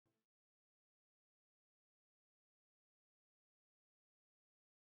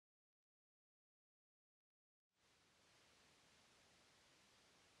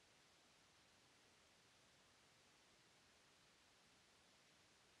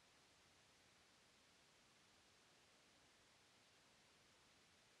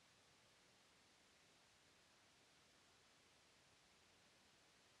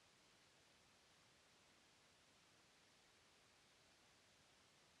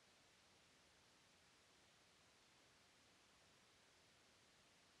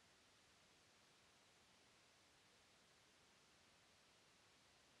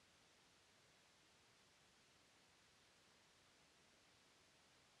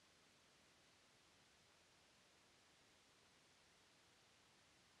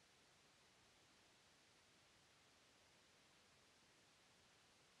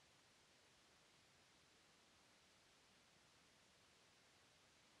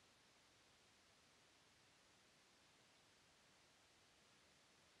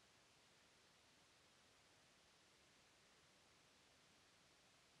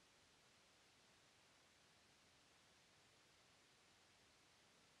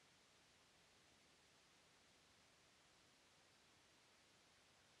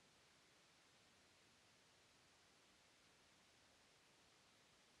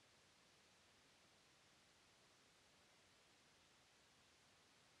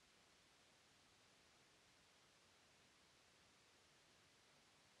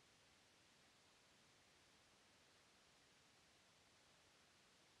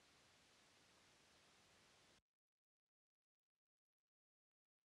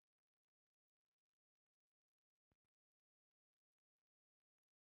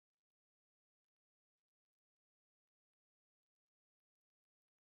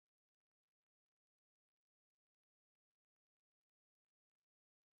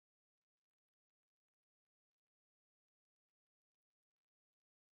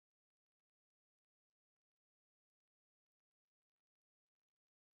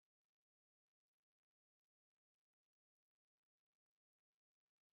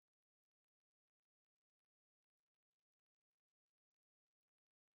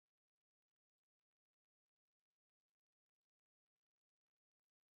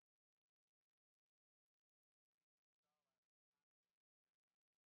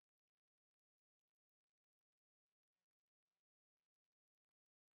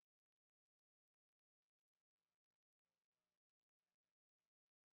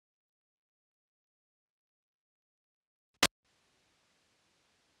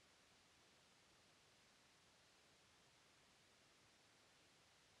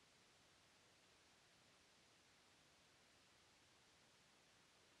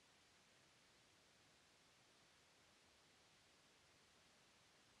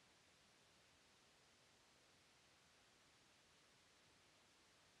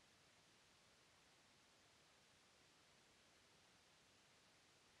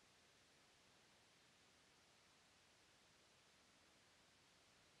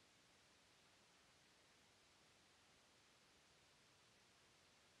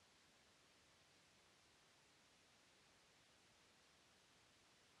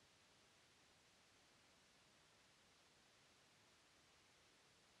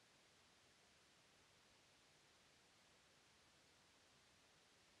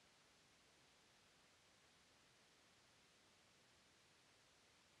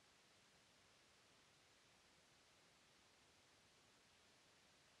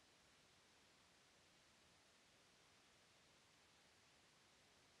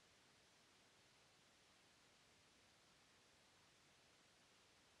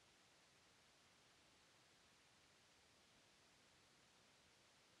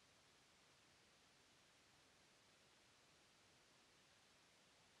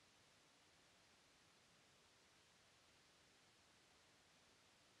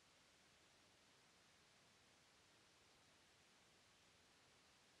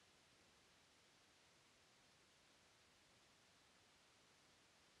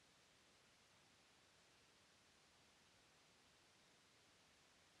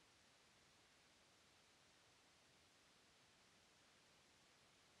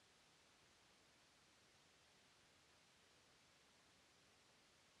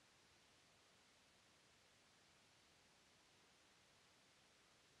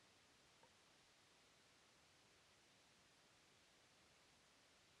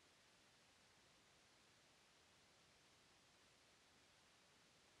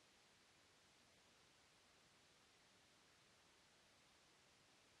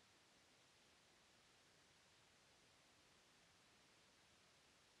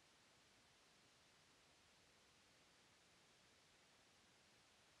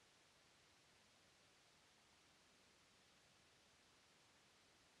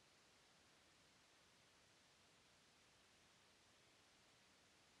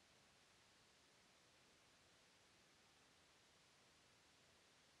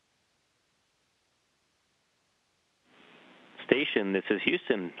Station, this is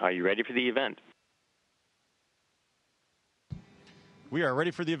Houston. Are you ready for the event? We are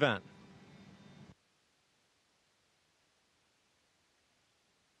ready for the event.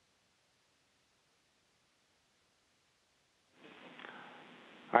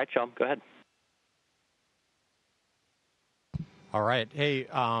 All right, Kjell, go ahead. All right. Hey,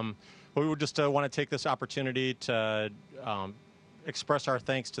 we would just want to take this opportunity to express our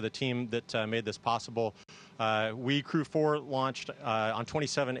thanks to the team that made this possible. We, Crew 4, launched on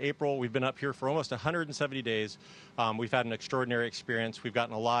 27 April. We've been up here for almost 170 days. We've had an extraordinary experience. We've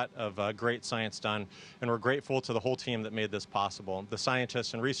gotten a lot of great science done, and we're grateful to the whole team that made this possible. The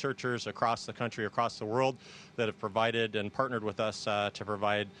scientists and researchers across the country, across the world, that have provided and partnered with us to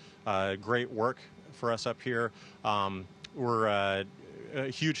provide great work for us up here. We're a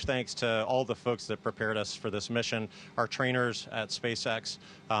huge thanks to all the folks that prepared us for this mission, our trainers at SpaceX,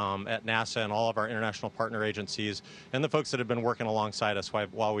 at NASA, and all of our international partner agencies, and the folks that have been working alongside us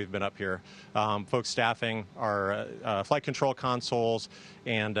while we've been up here. Folks staffing our flight control consoles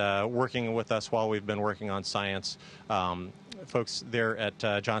and working with us while we've been working on science. Folks there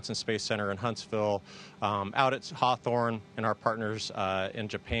at Johnson Space Center in Huntsville, out at Hawthorne, and our partners in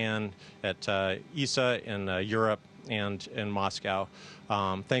Japan, at ESA in Europe, and in Moscow.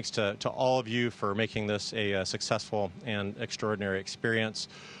 Thanks to all of you for making this a successful and extraordinary experience.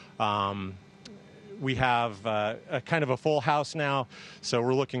 We have a kind of a full house now, so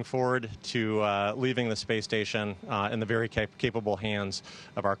we're looking forward to leaving the space station in the very capable hands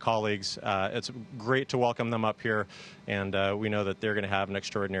of our colleagues. It's great to welcome them up here, and we know that they're going to have an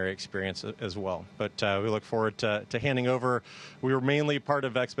extraordinary experience as well. But we look forward to handing over. We were mainly part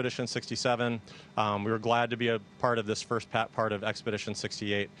of Expedition 67. We were glad to be a part of this first part of Expedition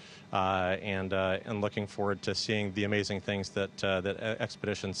 68, and looking forward to seeing the amazing things that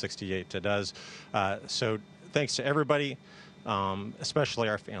Expedition 68 does. So thanks to everybody, especially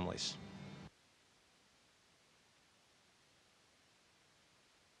our families.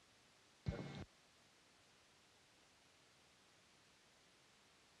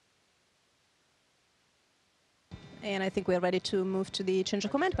 And I think we're ready to move to the change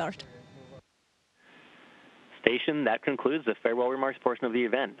of command part. Station, that concludes the farewell remarks portion of the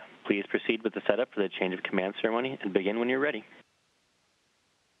event. Please proceed with the setup for the change of command ceremony and begin when you're ready.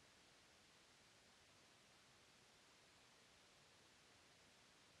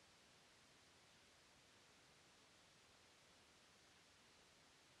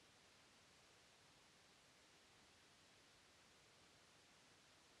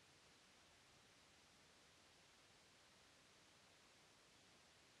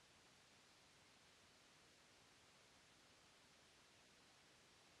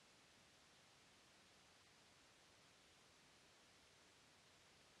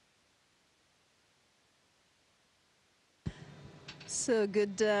 So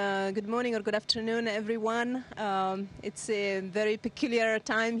good morning or good afternoon, everyone. It's a very peculiar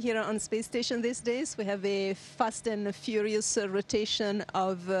time here on Space Station these days. We have a fast and furious rotation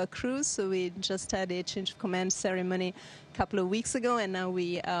of crews. So we just had a change of command ceremony a couple of weeks ago, and now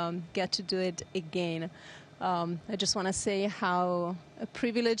we get to do it again. I just want to say how a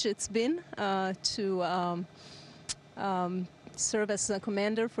privilege it's been to serve as a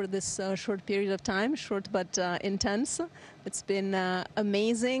commander for this short period of time, short but intense. It's been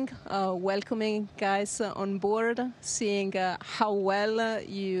amazing welcoming guys on board, seeing how well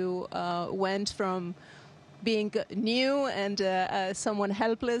you went from being new and someone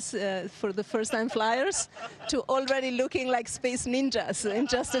helpless for the first-time flyers to already looking like space ninjas in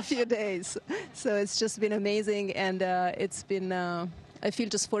just a few days. So it's just been amazing, and it's been, I feel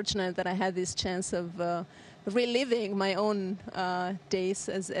just fortunate that I had this chance of reliving my own days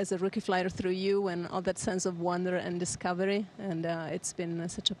as a rookie flyer through you, and all that sense of wonder and discovery. And it's been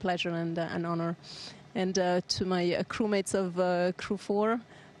such a pleasure and an honor. And to my crewmates of Crew 4,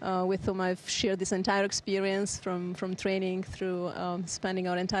 with whom I've shared this entire experience from training through spending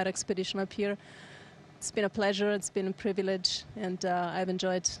our entire expedition up here. It's been a pleasure, it's been a privilege, and I've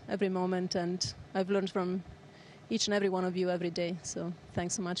enjoyed every moment, and I've learned from each and every one of you every day. So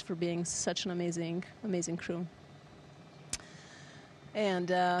thanks so much for being such an amazing, amazing crew. And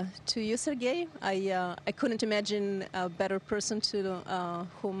to you, Sergey, I couldn't imagine a better person to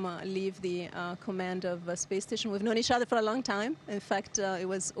whom leave the command of a space station. We've known each other for a long time. In fact, it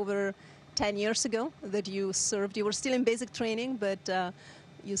was over 10 years ago that you served. You were still in basic training, but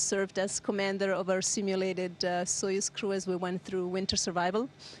you served as commander of our simulated Soyuz crew as we went through winter survival.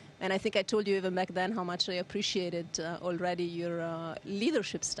 And I think I told you even back then how much I appreciated already your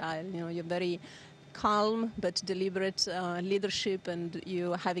leadership style. You know, you're very calm but deliberate leadership, and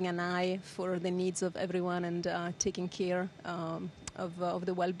you having an eye for the needs of everyone and taking care of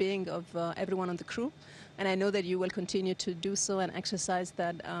the well-being of everyone on the crew. And I know that you will continue to do so and exercise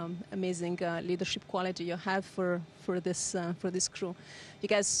that amazing leadership quality you have for this crew. You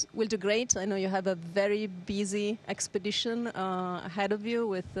guys will do great. I know you have a very busy expedition ahead of you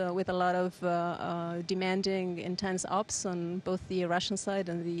with a lot of demanding, intense ops on both the Russian side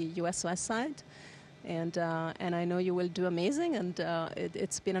and the US side. And I know you will do amazing, and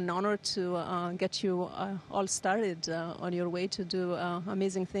it's been an honor to get you all started on your way to do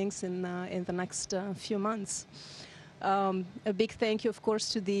amazing things in the next few months. A big thank you, of course,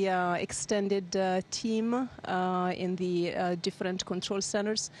 to the extended team in the different control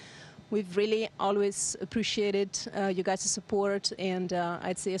centers. We've really always appreciated you guys' support, and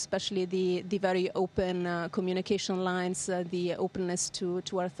I'd say especially the very open communication lines, the openness to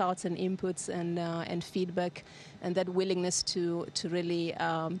our thoughts and inputs and feedback, and that willingness to really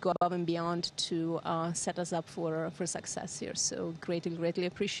go above and beyond to set us up for success here. So greatly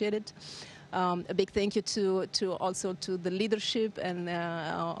appreciated. A big thank you to also to the leadership and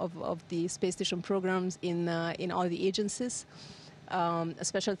of the space station programs in all the agencies. A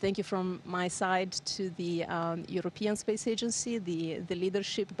special thank you from my side to the European Space Agency, the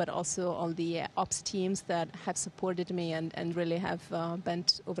leadership, but also all the ops teams that have supported me and really have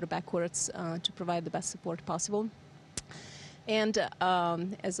bent over backwards to provide the best support possible. And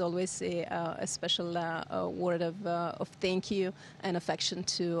as always, a special word of thank you and affection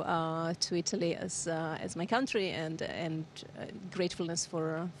to Italy as my country, and gratefulness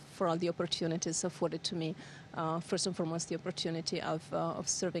for all the opportunities afforded to me. First and foremost, the opportunity of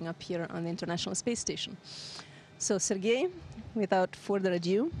serving up here on the International Space Station. So, Sergey, without further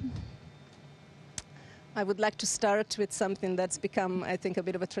ado, I would like to start with something that's become, I think, a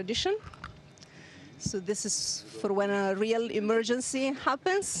bit of a tradition. So this is for when a real emergency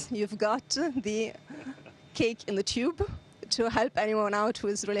happens. You've got the cake in the tube to help anyone out who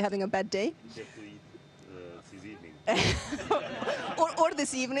is really having a bad day. You have to eat this evening. or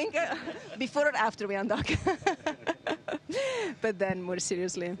this evening, before or after we undock. But then, more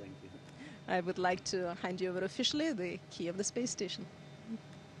seriously, I would like to hand you over officially the key of the space station.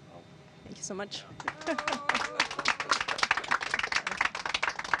 Thank you so much.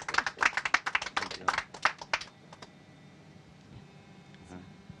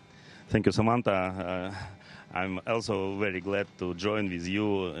 Thank you, Samantha. I'm also very glad to join with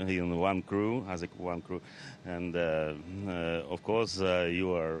you in one crew, as one crew. And of course,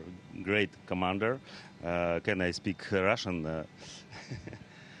 you are a great commander. Can I speak Russian?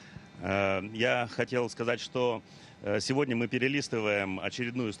 Я хотел сказать, что сегодня мы перелистываем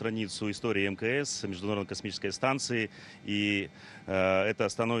очередную страницу истории МКС, Международной космической станции, и это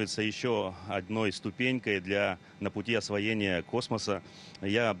становится еще одной ступенькой на пути освоения космоса.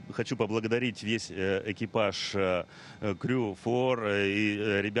 Я хочу поблагодарить весь экипаж Crew 4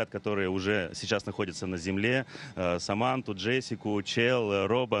 и ребят, которые уже сейчас находятся на Земле, Саманту, Джессику, Кjell,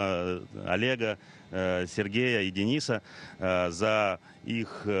 Роба, Олега, Сергея и Дениса за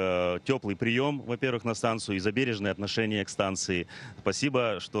их теплый прием, во-первых, на станцию, и за бережное отношение к станции.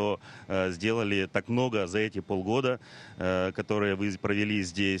 Спасибо, что сделали так много за эти полгода, которые вы провели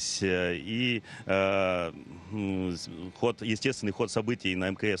здесь. И естественный ход событий на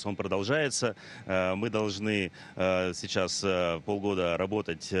МКС, он продолжается. Мы должны сейчас полгода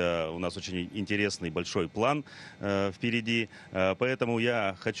работать. У нас очень интересный большой план впереди. Поэтому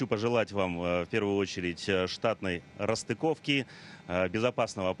я хочу пожелать вам в первую очередь штатной расстыковки,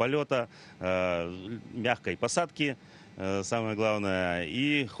 безопасного полета, мягкой посадки, самое главное.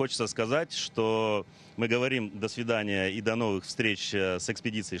 И хочется сказать, что мы говорим до свидания и до новых встреч с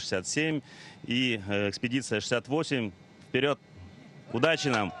экспедицией 67 и экспедиция 68. Вперед! Удачи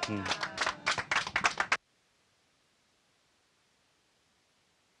нам!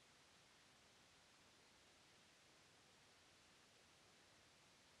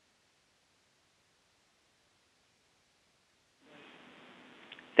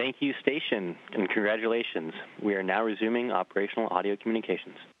 Thank you, station, and congratulations. We are now resuming operational audio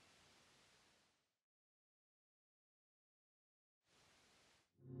communications.